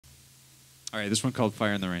All right, this one called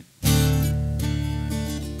Fire in the Rain.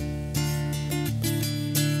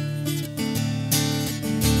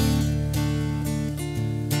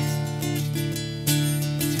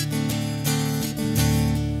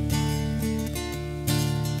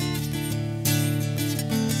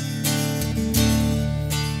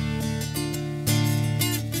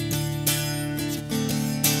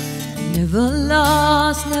 Never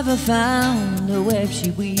lost, never found. The web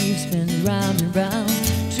she weaves spins round and round.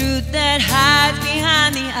 Truth that hides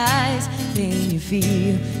behind the eyes, pain you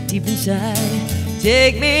feel deep inside.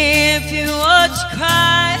 Take me if you watch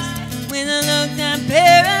cries, with a look that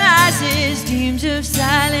paralyzes. Teams of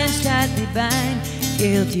silence tightly bind,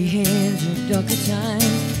 guilty hands of darker times.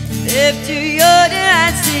 Left to your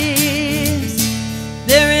devices,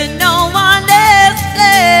 there is no one else to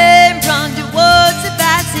blame. Run towards the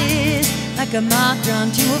vices, like a moth drawn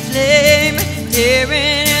to a flame,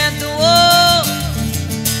 tearing at the wall.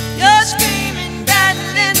 You're screaming,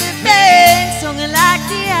 battling the pain, sung like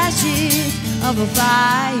the ashes of a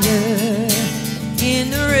fire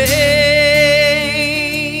in the rain.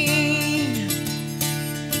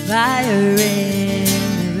 Fire in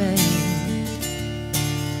the rain.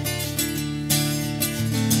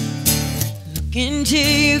 Look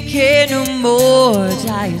until you care no more,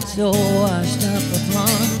 tired soul washed up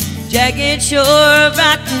upon jagged shore of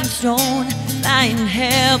rock and stone, lying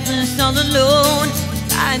helpless all alone,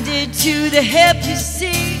 blinded to the help you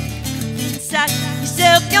see inside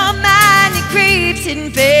yourself. Your mind it creeps,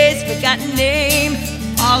 hidden face, forgotten name,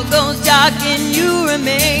 all goes dark and you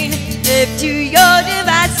remain left to your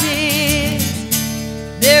devices.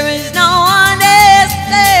 There is no one else to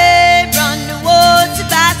blame. Run towards the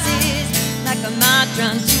vices, like a moth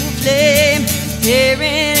drawn to a flame,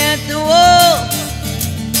 tearing at the wall.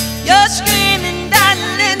 You're screaming,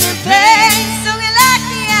 battling the pain, sung like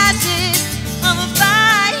the ashes of a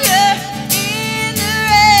fire in the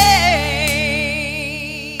rain.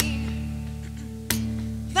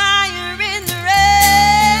 Fire in the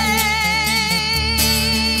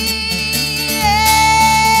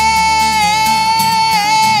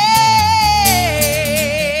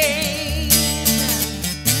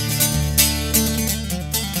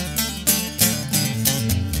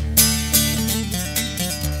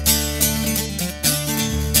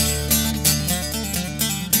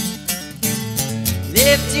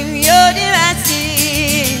left to your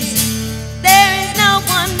devices, there is no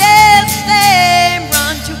one else to blame.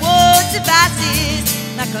 Run towards the vices,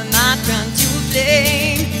 like a moth drawn to a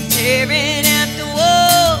flame, tearing at the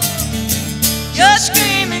wall. You're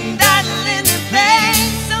screaming, battling the pain,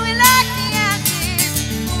 sung like the ashes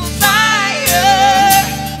of a fire,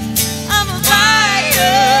 of a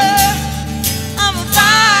fire, of a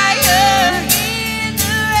fire in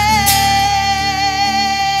the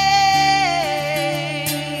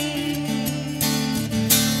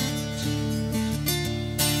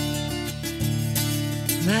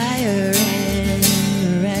fire in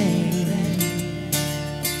the rain.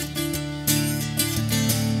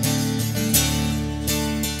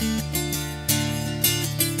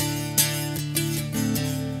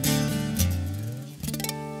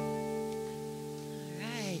 All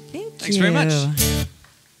right, thank you. Thanks very much.